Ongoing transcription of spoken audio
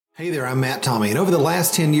Hey there, I'm Matt Tommy, and over the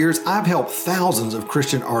last 10 years, I've helped thousands of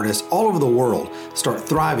Christian artists all over the world start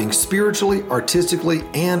thriving spiritually, artistically,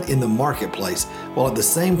 and in the marketplace, while at the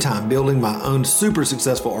same time building my own super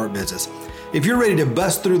successful art business. If you're ready to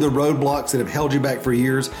bust through the roadblocks that have held you back for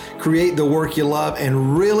years, create the work you love,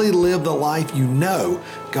 and really live the life you know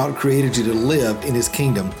God created you to live in His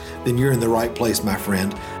kingdom, then you're in the right place, my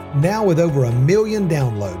friend. Now with over 1 million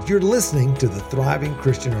downloads, you're listening to the Thriving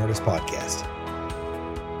Christian Artist Podcast.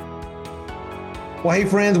 Well, hey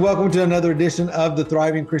friends, welcome to another edition of the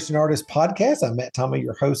Thriving Christian Artist Podcast. I'm Matt Tommy,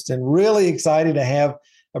 your host, and really excited to have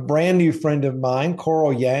a brand new friend of mine,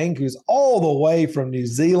 Coral Yang, who's all the way from New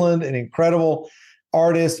Zealand, an incredible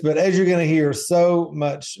artist. But as you're going to hear, so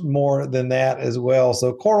much more than that as well.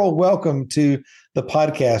 So Coral, welcome to the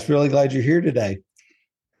podcast. Really glad you're here today.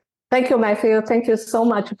 Thank you, Matthew. Thank you so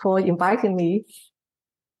much for inviting me.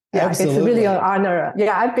 Yeah, Absolutely. It's really an honor.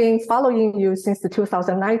 Yeah, I've been following you since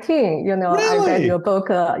 2019. Really? I read your book,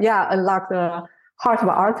 Unlock the Heart of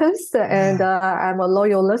Artists, and I'm a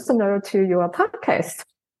loyal listener to your podcast.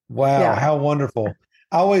 Wow, How wonderful.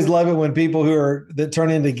 I always love it when people that turn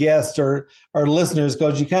into guests or listeners,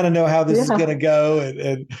 because you kind of know how this is going to go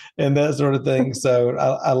and that sort of thing. So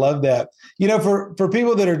I love that. For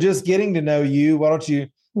people that are just getting to know you, why don't you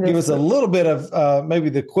give us a little bit of maybe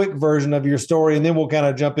the quick version of your story, and then we'll kind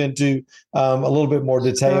of jump into a little bit more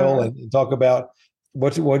detail and talk about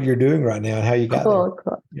what you're doing right now and how you got there.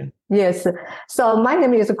 Cool. Yeah. Yes. So my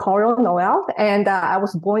name is Noel, and I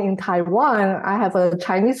was born in Taiwan. I have a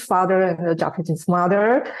Chinese father and a Japanese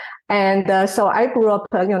mother. And so I grew up,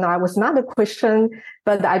 I was not a Christian,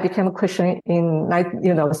 but I became a Christian in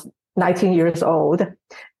 19 years old.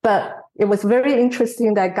 But it was very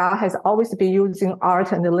interesting that God has always been using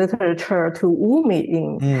art and literature to woo me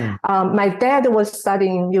in. My dad was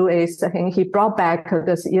studying in US, and he brought back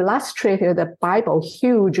this illustrated Bible,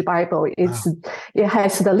 huge Bible. It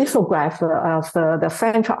has the lithograph of the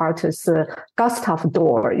French artist Gustave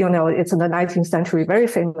Doré. It's in the 19th century, very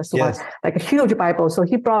famous one, like a huge Bible. So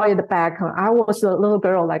he brought it back. I was a little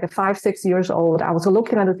girl, like 5-6 years old. I was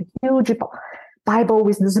looking at the huge Bible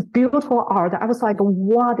with this beautiful art. I was like,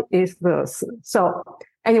 what is this? So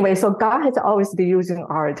anyway, so God has always been using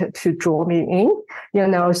art to draw me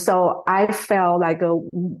in, so I felt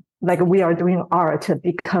like we are doing art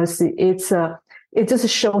because it just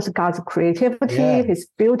shows God's creativity, His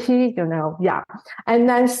beauty, And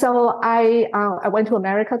then so I went to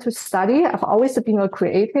America to study. I've always been a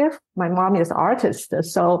creative. My mom is an artist,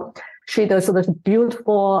 so she does this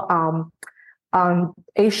beautiful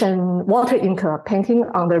Asian water ink painting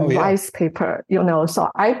on the rice paper, so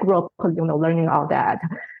I grew up, learning all that.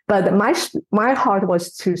 But my heart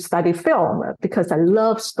was to study film because I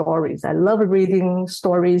love stories. I love reading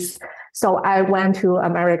stories. So I went to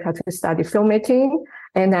America to study filmmaking,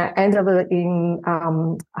 and I ended up in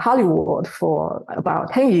Hollywood for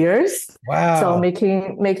about 10 years. Wow. So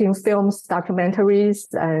making films, documentaries,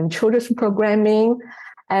 and children's programming.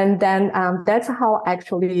 And then that's how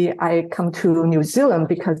actually I come to New Zealand,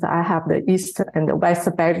 because I have the East and the West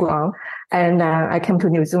background. And I came to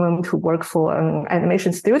New Zealand to work for an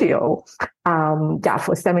animation studio,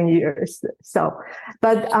 for 7 years. So,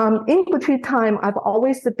 but in between time, I've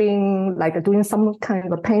always been like doing some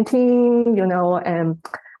kind of painting, and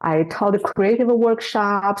I taught creative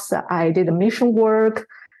workshops. I did mission work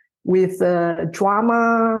with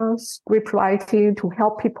drama, script writing to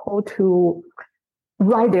help people to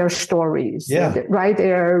write their stories, write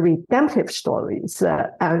their redemptive stories.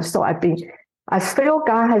 And so I feel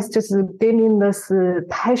God has just given me this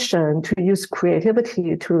passion to use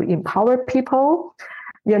creativity to empower people,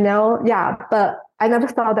 but I never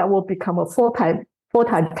thought I would become a full-time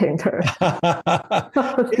painter.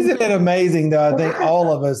 Isn't it amazing though? I think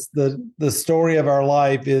all of us, the story of our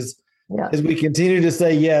life is as we continue to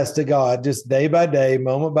say yes to God, just day by day,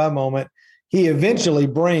 moment by moment, He eventually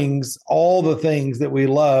brings all the things that we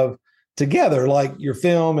love together, like your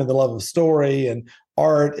film and the love of story and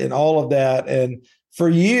art and all of that. And for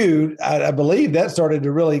you, I believe that started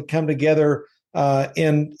to really come together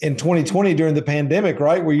in 2020 during the pandemic,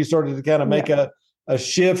 right? Where you started to kind of make a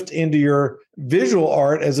shift into your visual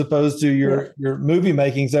art as opposed to your movie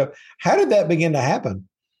making. So how did that begin to happen?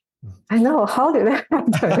 I know. How did that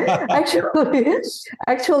happen?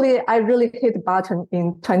 Actually, I really hit the button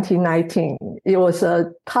in 2019. It was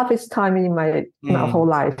the toughest time in my whole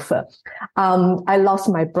life. I lost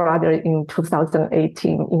my brother in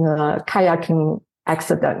 2018 in a kayaking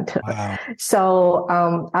accident. Wow. So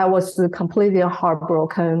I was completely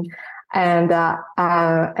heartbroken. And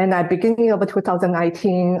at beginning of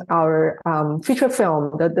 2019, our feature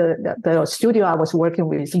film, the studio I was working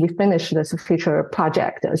with, we finished this feature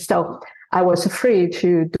project. So I was free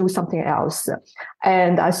to do something else.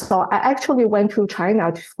 And so I actually went to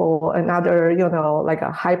China for another, like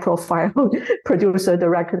a high profile producer,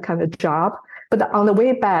 director kind of job. But on the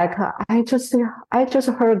way back, I just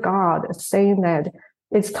heard God saying that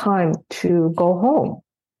it's time to go home.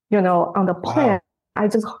 On the plane, wow.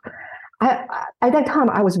 At that time,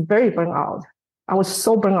 I was very burnt out. I was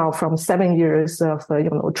so burnt out from 7 years of,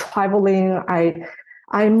 traveling.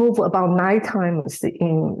 I moved about 9 times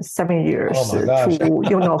in 7 years for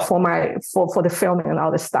the filming and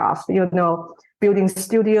all the stuff, building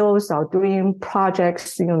studios or doing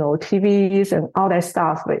projects, TVs and all that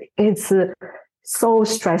stuff. It's so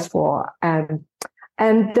stressful. And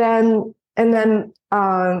then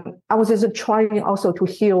I was just trying also to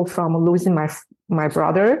heal from losing my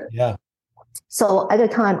brother. Yeah. So at the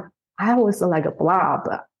time, I was like a blob.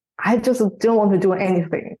 I just didn't want to do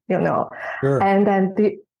anything, Sure. And then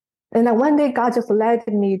one day, God just led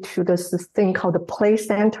me to this thing called the Play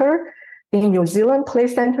Center in New Zealand. Play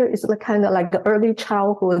Center is kind of like the early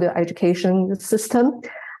childhood education system.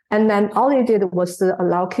 And then all they did was to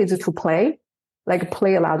allow kids to play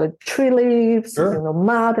a lot of tree leaves, sure.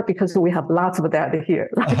 Mud, because we have lots of that here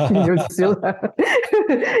in New Zealand.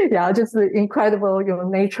 Yeah, just incredible,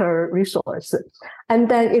 nature resource. And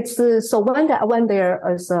then so one day I went there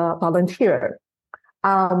as a volunteer.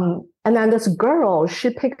 And then this girl, she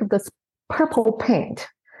picked this purple paint.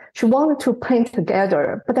 She wanted to paint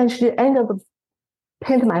together, but then she ended up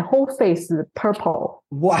painting my whole face purple.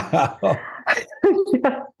 Wow.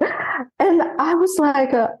 Yeah. And I was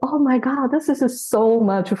like, oh my God, this is so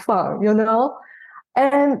much fun,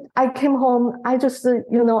 And I came home, I just,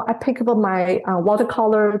 I picked up my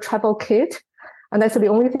watercolor travel kit. And that's the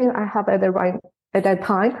only thing I have at that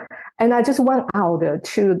time. And I just went out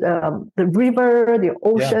to the river, the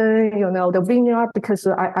ocean, the vineyard, because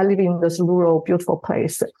I live in this rural, beautiful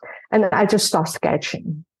place. And I just start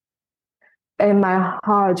sketching. And my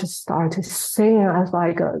heart just started singing. I was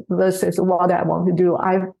like, this is what I want to do.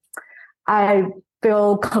 I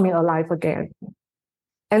feel coming alive again.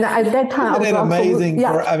 And at that time, Isn't it amazing?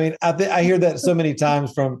 Yeah. I hear that so many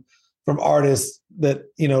times from artists that,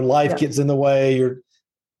 life gets in the way, your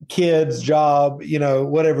kids, job,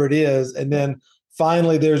 whatever it is. And then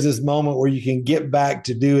finally there's this moment where you can get back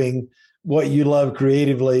to doing what you love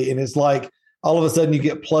creatively. And it's like, all of a sudden you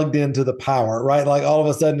get plugged into the power, right? Like all of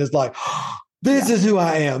a sudden it's like, this is who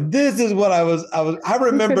I am. This is what I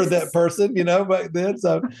remember that person, back then.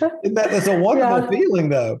 So that's a wonderful feeling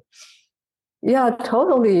though. Yeah,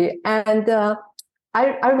 totally. And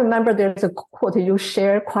I remember there's a quote you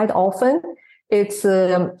share quite often. It's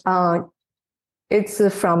from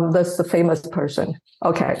this famous person.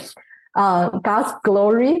 Okay. God's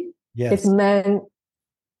glory is man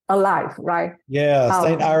alive, right? Yeah,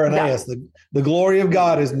 Saint Irenaeus. Yeah. The glory of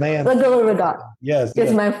God is man. The glory of God. Yes.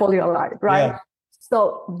 Is man fully alive, right? Yeah.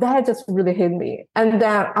 So that just really hit me. And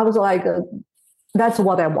then I was like, that's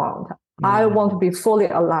what I want. Mm-hmm. I want to be fully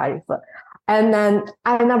alive. And then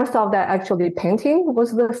I never thought that actually painting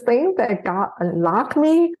was the thing that God unlocked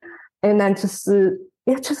me. And then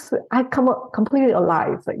I come completely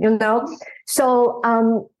alive, So,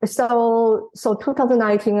 so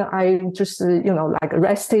 2019, I just, like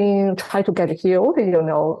resting, try to get healed,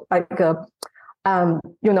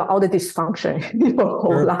 all the dysfunction in your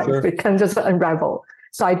whole life, it can just unravel.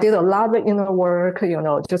 So I did a lot of inner work,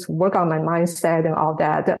 just work on my mindset and all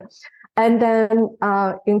that. And then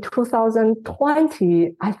in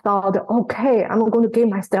 2020, I thought, okay, I'm going to give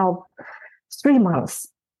myself 3 months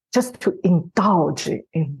just to indulge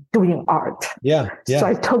in doing art. Yeah. So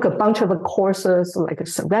I took a bunch of courses like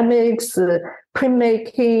ceramics,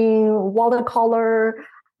 printmaking, watercolor,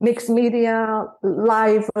 mixed media,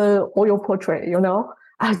 live oil portrait,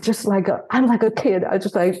 I just I'm like a kid. I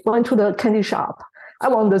just went to the candy shop. I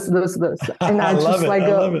want this. And I just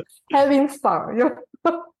having fun.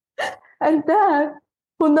 And then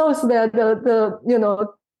who knows that the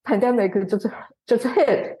pandemic just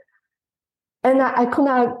hit. And I could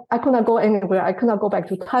not go anywhere. I could not go back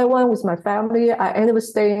to Taiwan with my family. I ended up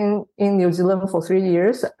staying in New Zealand for 3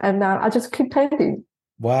 years, and I just keep painting.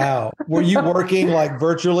 Wow. Were you working like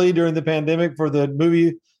virtually during the pandemic for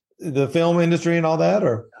the film industry and all that,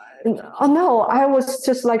 or? Oh, no, I was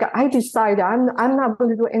just I decided I'm not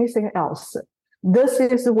going to do anything else. This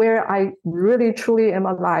is where I really, truly am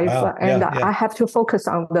alive. Wow. And I have to focus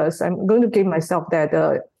on this. I'm going to give myself that,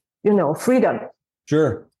 freedom.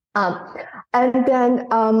 Sure. And then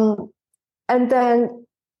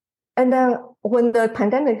And then when the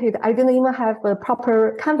pandemic hit, I didn't even have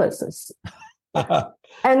proper canvases.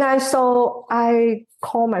 And I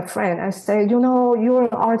called my friend. I said, you're an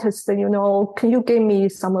artist, can you give me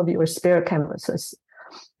some of your spare canvases?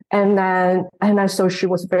 And so she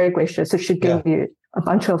was very gracious. So she gave me a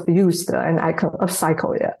bunch of used, and I can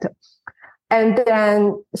upcycle it. And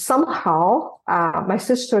then somehow my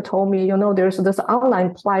sister told me, there's this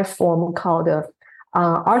online platform called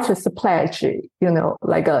Artist Pledge,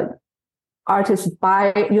 like a artist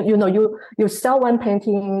buy, you sell one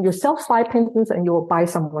painting, you sell 5 paintings, and you will buy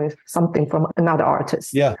something from another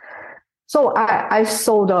artist. Yeah. So I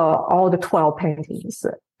sold all the 12 paintings.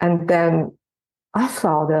 And then I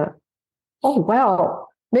thought, oh, well,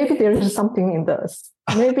 maybe there is something in this.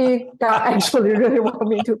 Maybe God actually really want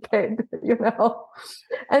me to paint,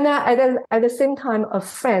 And then at the same time, a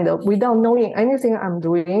friend, without knowing anything I'm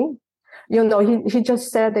doing, he just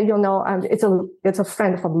said that, it's a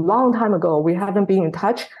friend from a long time ago. We haven't been in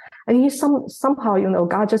touch. And he somehow,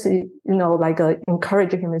 God just,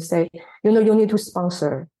 encouraged him and say, you need to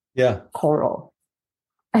sponsor Coral.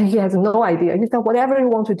 And he has no idea. He said, whatever you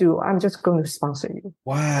want to do, I'm just going to sponsor you.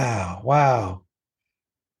 Wow.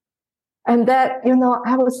 And that,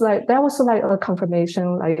 I was like, that was like a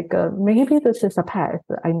confirmation, maybe this is a path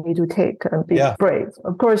I need to take and be brave.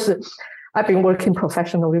 Of course, I've been working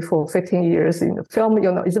professionally for 15 years in the film.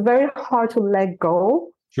 It's very hard to let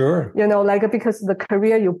go. Sure. Because the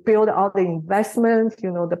career you build, all the investment,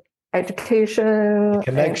 the education, the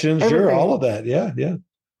connections, sure, all of that. Yeah.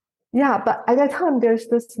 Yeah, but at that time, there's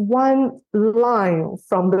this one line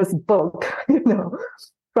from this book,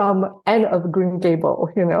 from Anne of Green Gable,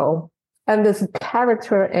 and this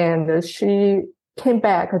character, and she came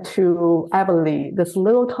back to Avonlea, this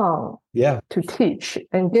little town, to teach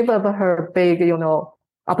and give up her big,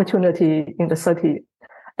 opportunity in the city.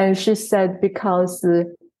 And she said, because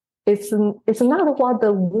it's not what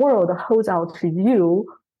the world holds out to you,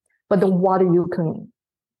 but what you can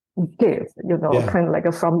give, kind of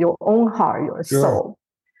like from your own heart, your soul.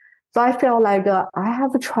 So I felt like I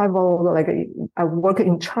have traveled, I work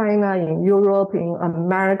in China, in Europe, in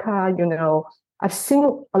America, I've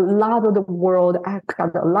seen a lot of the world. I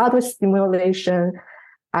got a lot of stimulation.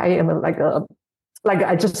 I am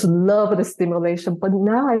I just love the stimulation. But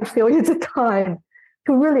now I feel it's a time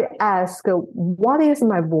to really ask, what is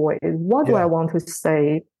my voice? What do I want to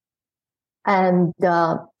say? And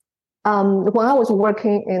when I was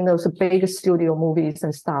working in those big studio movies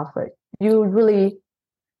and stuff, you really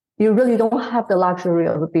don't have the luxury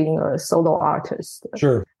of being a solo artist.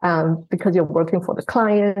 Sure. Because you're working for the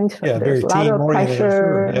client. Yeah, there's a lot of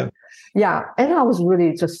pressure. Sure, yeah. And I was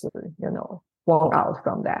really just, worn out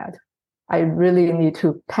from that. I really need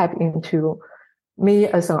to tap into me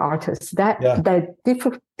as an artist, that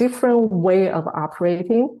different way of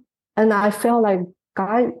operating. And I felt like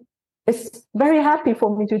God is very happy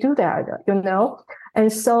for me to do that,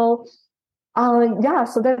 And so,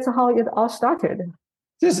 so that's how it all started.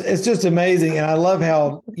 It's just amazing. And I love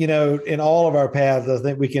how, in all of our paths, I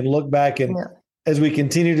think we can look back and as we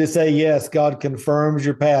continue to say, yes, God confirms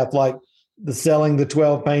your path, like the selling the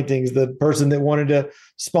 12 paintings, the person that wanted to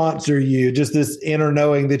sponsor you, just this inner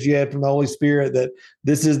knowing that you had from the Holy Spirit that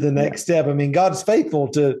this is the next step. I mean, God's faithful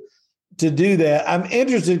to do that. I'm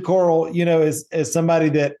interested, Coral, as somebody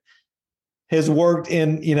that has worked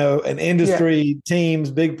in, an industry, teams,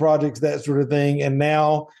 big projects, that sort of thing. And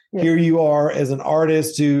now here you are as an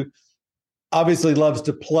artist who obviously loves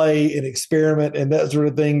to play and experiment and that sort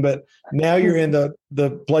of thing. But now you're in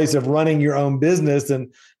the place of running your own business,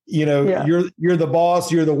 and you're the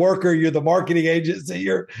boss, you're the worker, you're the marketing agency,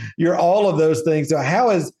 you're all of those things. So how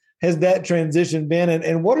has that transition been?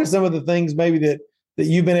 And what are some of the things maybe that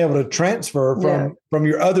you've been able to transfer from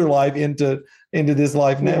your other life into this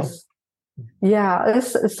life now? Yes. Yeah,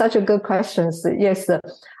 it's such a good question. Yes,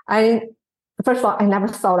 first of all, I never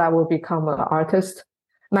thought I would become an artist.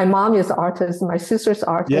 My mom is an artist, my sister's an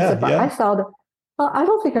artist, but I thought, I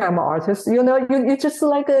don't think I'm an artist. You just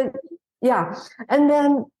And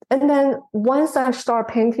then once I start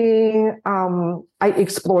painting, I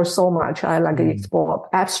explore so much. I explore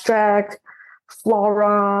abstract,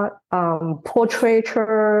 flora,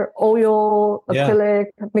 portraiture, oil, acrylic,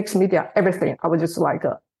 mixed media, everything. I was just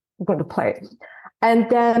going to play. And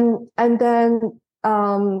then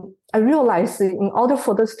I realized in order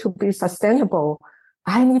for this to be sustainable,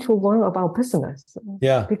 I need to learn about business.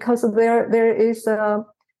 Yeah. Because there is a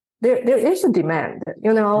demand,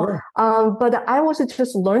 Sure. But I was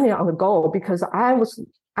just learning on the go because I was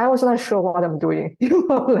not sure what I'm doing.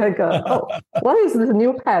 What is this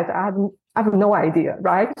new path? I have no idea,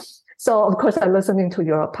 right? So of course, I'm listening to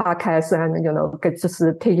your podcast and, just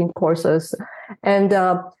taking courses. And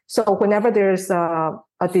so whenever there's a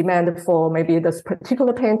demand for maybe this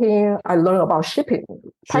particular painting, I learn about shipping,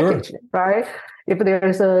 packaging, right? If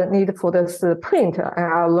there's a need for this print,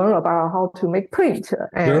 I learn about how to make print.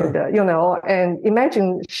 And, and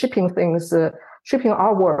imagine shipping things, shipping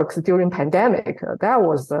artworks during pandemic. That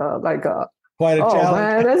was like a quite a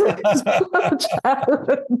challenge. Man, that's a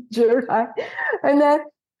challenge, right?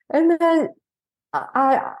 And then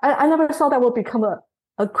I never thought I would become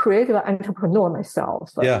a creative entrepreneur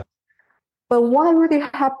myself. Yeah. But what really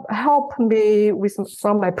helped me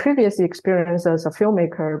from my previous experience as a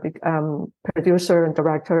filmmaker, producer, and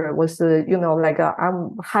director was,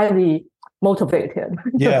 I'm highly motivated.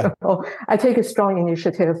 Yeah. I take a strong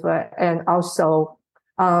initiative, and also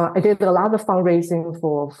I did a lot of fundraising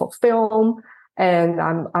for film, and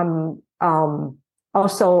I'm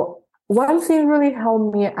also one thing really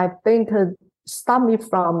helped me. I think stopped me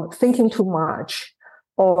from thinking too much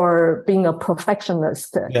or being a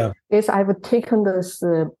perfectionist. Yeah. Is I've taken this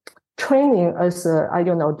training as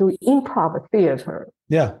do improv theater.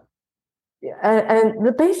 Yeah.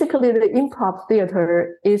 And basically, the improv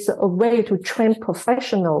theater is a way to train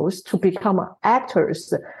professionals to become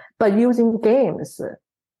actors, but using games,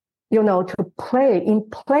 to play. In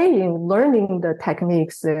playing, learning the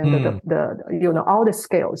techniques and the all the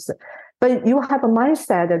skills. But you have a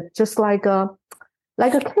mindset just like a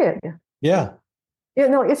kid. Yeah.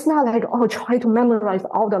 It's not like, try to memorize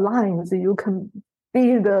all the lines. You can be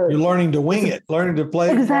You're learning to wing it, learning to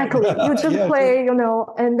play. Exactly. You just play,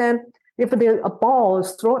 and then if there's a ball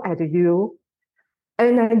is thrown at you,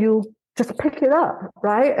 and then you just pick it up,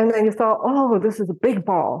 right? And then you thought, this is a big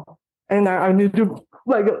ball, and I need to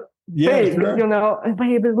big, sure. And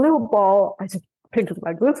if it's a little ball, I just pick it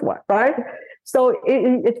like this one, right? So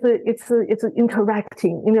it's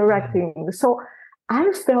interacting. So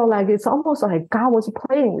I feel like it's almost like God was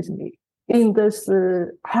playing with me in this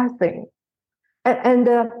hard thing. And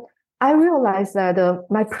I realized that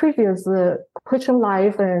my previous Christian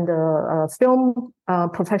life and film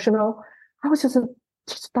professional, I was just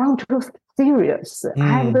down to serious.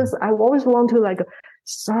 I always want to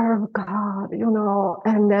serve God,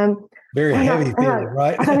 and then very heavy feeling,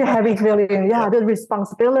 right? Very heavy feeling, the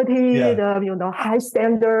responsibility, the high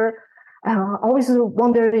standard. Always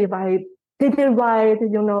wondered if I did it right,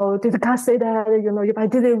 did God say that, if I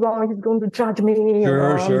did it wrong, he's going to judge me.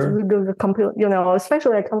 Sure.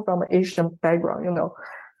 Especially I come from an Asian background,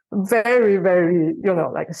 very, very,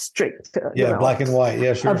 strict. Black and white.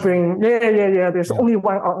 Yeah, sure. Upbringing. There's only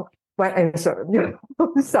one answer,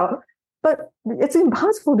 So, but it's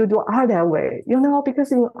impossible to do art that way,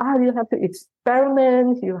 because in art you have to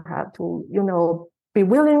experiment, you have to, be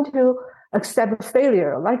willing to accept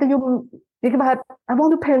failure. Like I want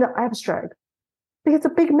to paint an abstract. It's a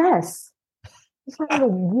big mess. It's like,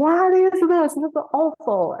 what is this? This is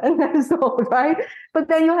awful. And then right? But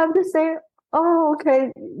then you have to say,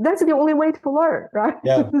 okay, that's the only way to learn, right?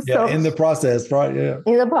 Yeah, in the process, right? Yeah.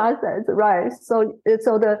 In the process, right?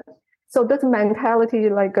 So this mentality,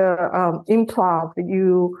 like improv,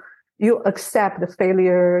 you accept the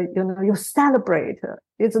failure, you celebrate.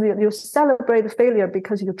 You celebrate the failure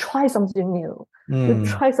because you try something new. You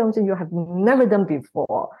try something you have never done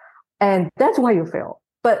before. And that's why you fail.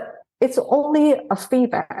 But it's only a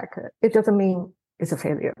feedback. It doesn't mean it's a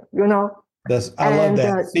failure, I love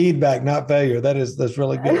that. Feedback, not failure. That's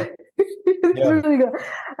really good. It's really good.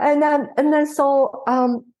 And then so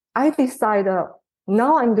I decided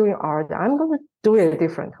now I'm doing art. I'm going to do it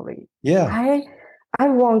differently. Yeah. I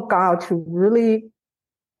want God to really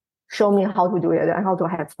show me how to do it and how to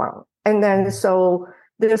have fun. And then so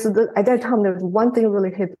at that time, there's one thing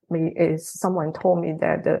really hit me is someone told me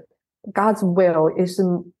that God's will is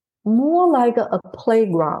more like a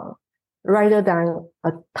playground rather than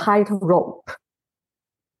a tight rope.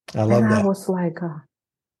 I love that. I was like,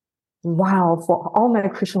 wow, for all my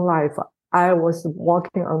Christian life, I was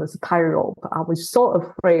walking on this tightrope. I was so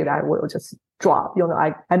afraid I will just drop.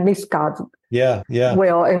 I miss God's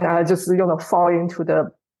will, and I just fall into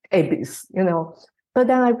the abyss. But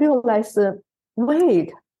then I realized,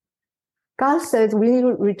 wait, God says we need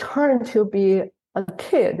to return to be a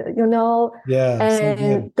kid. Yeah.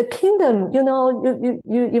 And the kingdom. You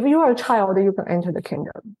if you are a child, you can enter the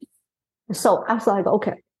kingdom. So I was like,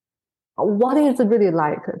 okay, what is it really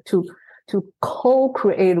like to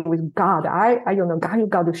co-create with God? God, you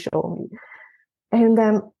got to show me. And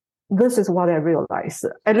then this is what I realized,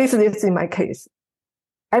 at least this is in my case.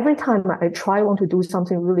 Every time I want to do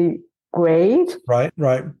something really great. Right.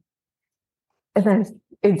 And then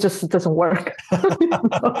it just doesn't work.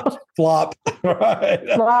 Flop. Right.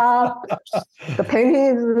 Flop. The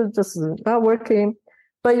painting is just not working.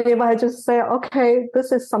 But if I just say, okay,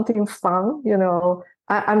 this is something fun,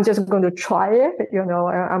 I'm just going to try it,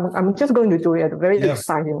 I'm just going to do it very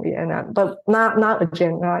excitingly, but not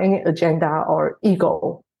any agenda or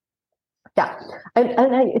ego. Yeah.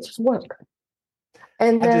 And it just worked.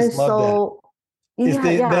 And then so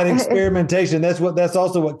that experimentation. That's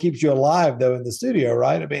also what keeps you alive though in the studio,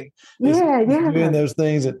 right? I mean, doing those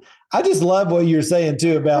things. And I just love what you're saying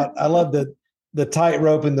too about, I love the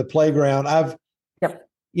tightrope in the playground. As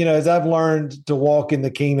I've learned to walk in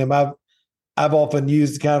the kingdom, I've often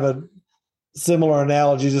used kind of a similar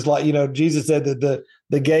analogy, just like, Jesus said that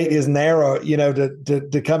the gate is narrow,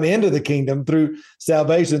 to come into the kingdom through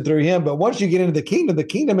salvation through him. But once you get into the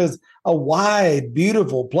kingdom is a wide,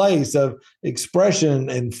 beautiful place of expression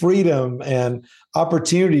and freedom and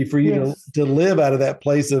opportunity for you to live out of that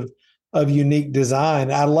place of unique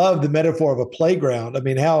design. I love the metaphor of a playground. I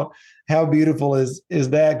mean, how beautiful is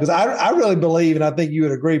that? Because I really believe, and I think you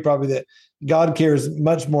would agree probably, that God cares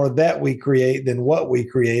much more that we create than what we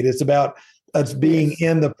create. It's about us being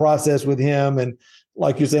in the process with him. And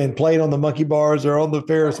like you're saying, playing on the monkey bars or on the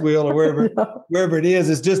Ferris wheel or wherever it is.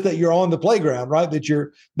 It's just that you're on the playground, right? That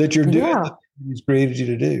you're doing what he's created you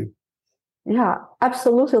to do. Yeah,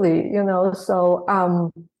 absolutely. So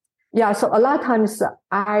so a lot of times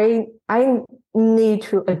I need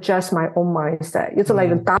to adjust my own mindset. It's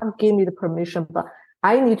like God gave me the permission, but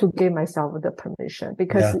I need to give myself the permission,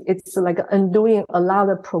 because it's like undoing a lot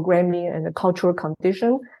of programming and the cultural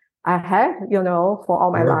condition I had, for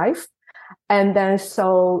all my life. And then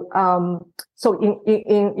so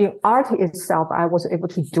in art itself, I was able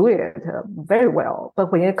to do it very well.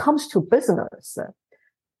 But when it comes to business,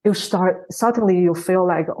 suddenly you feel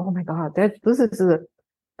like, oh my God, this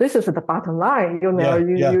is the bottom line. You have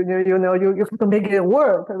to make it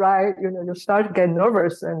work, right? You start to get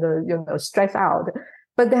nervous and stressed out.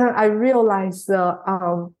 But then I realized,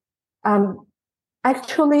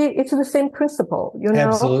 actually, it's the same principle.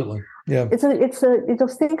 Absolutely, yeah. It's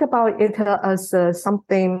think about it as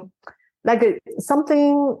something like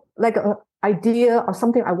an idea or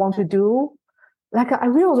something I want to do. Like I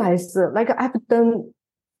realized, like I've done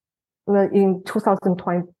in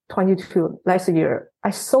 2022, last year, I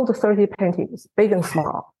sold 30 paintings, big and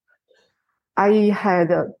small. I had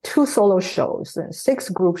 2 solo shows and 6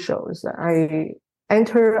 group shows. I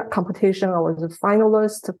entered a competition. I was a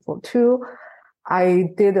finalist for 2. I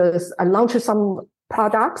launched some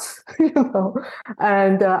products,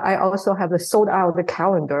 and I also have sold out the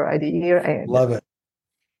calendar at the year end. Love it.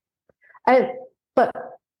 But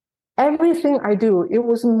everything I do, it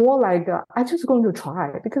was more like I just going to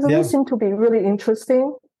try, because it seemed to be really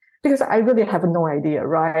interesting. Because I really have no idea,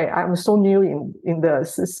 right? I'm so new in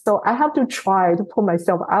this. So I have to try to put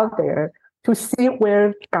myself out there to see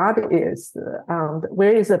where God is,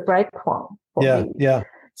 where is the breadcrumb for me. Yeah.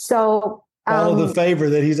 So follow the favor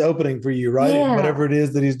that he's opening for you, right? Yeah. Whatever it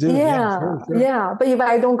is that he's doing. Yeah. Sure. Yeah. But if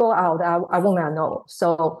I don't go out, I will not know.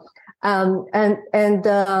 So, and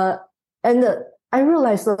I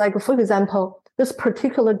realized that, like, for example, this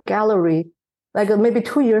particular gallery, like maybe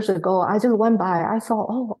 2 years ago, I just went by, I thought,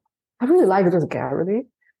 oh, I really like this gallery.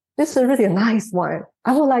 This is really a nice one.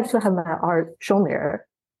 I would like to have my art shown there.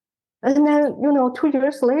 And then, 2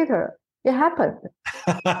 years later, it happened.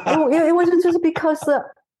 it wasn't just because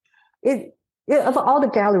of all the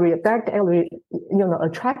gallery, that gallery,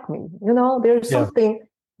 attract me. There's something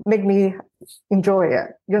make me enjoy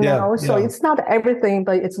it. So it's not everything,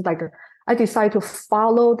 but it's like I decide to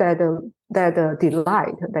follow that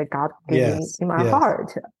delight that God gave me in my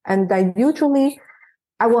heart, and then usually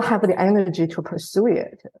I will have the energy to pursue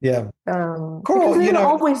it. Yeah. Cool. Because it's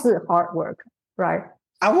always hard work, right?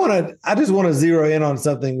 I just want to zero in on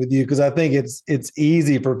something with you, because I think it's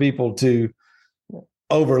easy for people to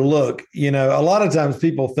overlook. A lot of times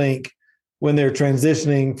people think when they're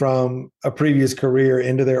transitioning from a previous career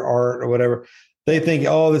into their art or whatever, they think,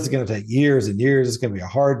 oh, this is going to take years and years. It's going to be a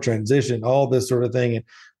hard transition, all this sort of thing. And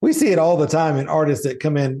we see it all the time in artists that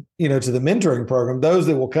come in, to the mentoring program, those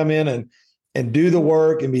that will come in and do the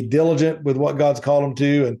work and be diligent with what God's called them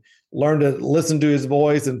to, and learn to listen to his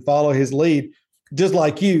voice and follow his lead. Just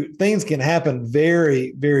like you, things can happen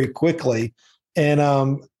very, very quickly. And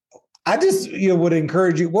I just would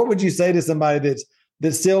encourage you. What would you say to somebody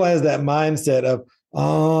that still has that mindset of,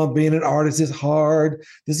 oh, being an artist is hard.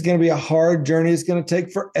 This is going to be a hard journey. It's going to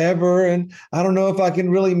take forever, and I don't know if I can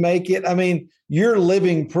really make it. I mean, you're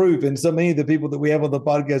living proof, and so many of the people that we have on the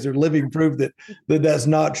podcast are living proof that that's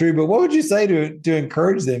not true. But what would you say to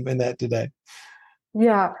encourage them in that today?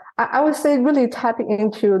 Yeah, I would say really tapping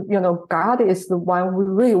into, God is the one who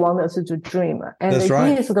really wants us to dream. And That's He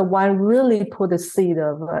right. is the one really put the seed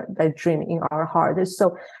of that dream in our heart.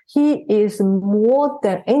 So He is more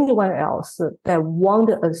than anyone else that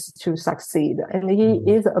wants us to succeed. And He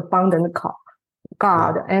is abundant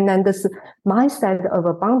God. Yeah. And then this mindset of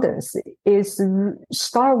abundance is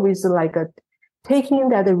start with like taking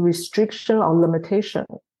that restriction or limitation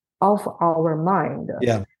of our mind.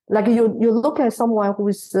 Yeah. Like you look at someone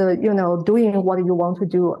who's, doing what you want to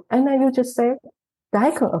do, and then you just say,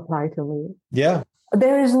 that can apply to me. Yeah.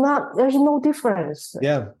 There's no difference.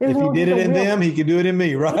 Yeah. There's if he did it in them, he can do it in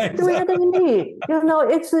me, right? Do it in me.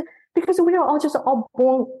 It's because we are all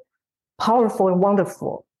born powerful and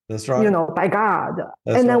wonderful. That's right. By God.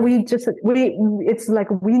 That's and then right. it's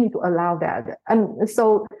like we need to allow that. And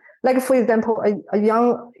so, like, for example, a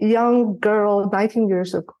young girl, 19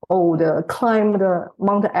 years old, climbed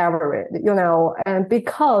Mount Everest, and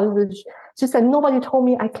because she said, nobody told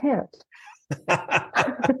me I can't.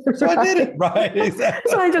 So I did it. Right.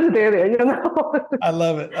 Exactly. So I just did it, I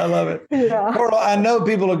love it. Yeah. Coral, I know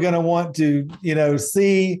people are going to want to,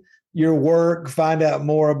 see your work, find out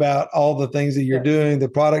more about all the things that you're doing, the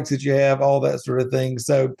products that you have, all that sort of thing.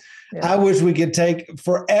 So I wish we could take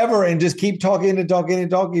forever and just keep talking,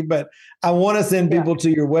 but I want to send people to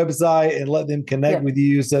your website and let them connect with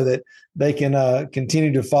you so that they can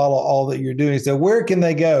continue to follow all that you're doing. So where can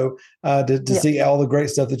they go to see all the great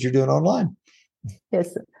stuff that you're doing online?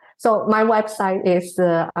 Yes. So my website is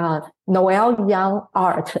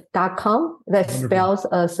noelyoungart.com. That spells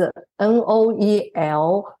as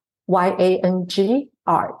NOELYANG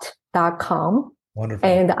art.com. Wonderful.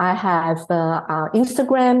 And I have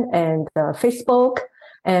Instagram and Facebook,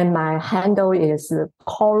 and my handle is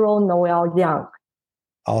Coral Noel Young.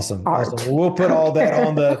 Awesome. Well, we'll put all that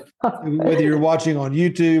on whether you're watching on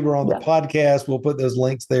YouTube or on the podcast, we'll put those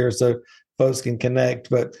links there so folks can connect.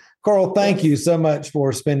 But Coral, thank you so much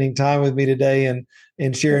for spending time with me today and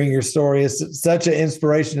sharing your story. It's such an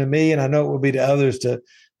inspiration to me, and I know it will be to others to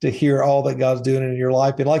hear all that God's doing in your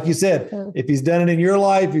life. And like you said, if He's done it in your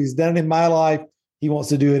life, if He's done it in my life, He wants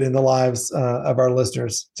to do it in the lives of our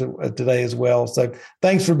listeners today as well. So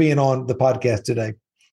thanks for being on the podcast today.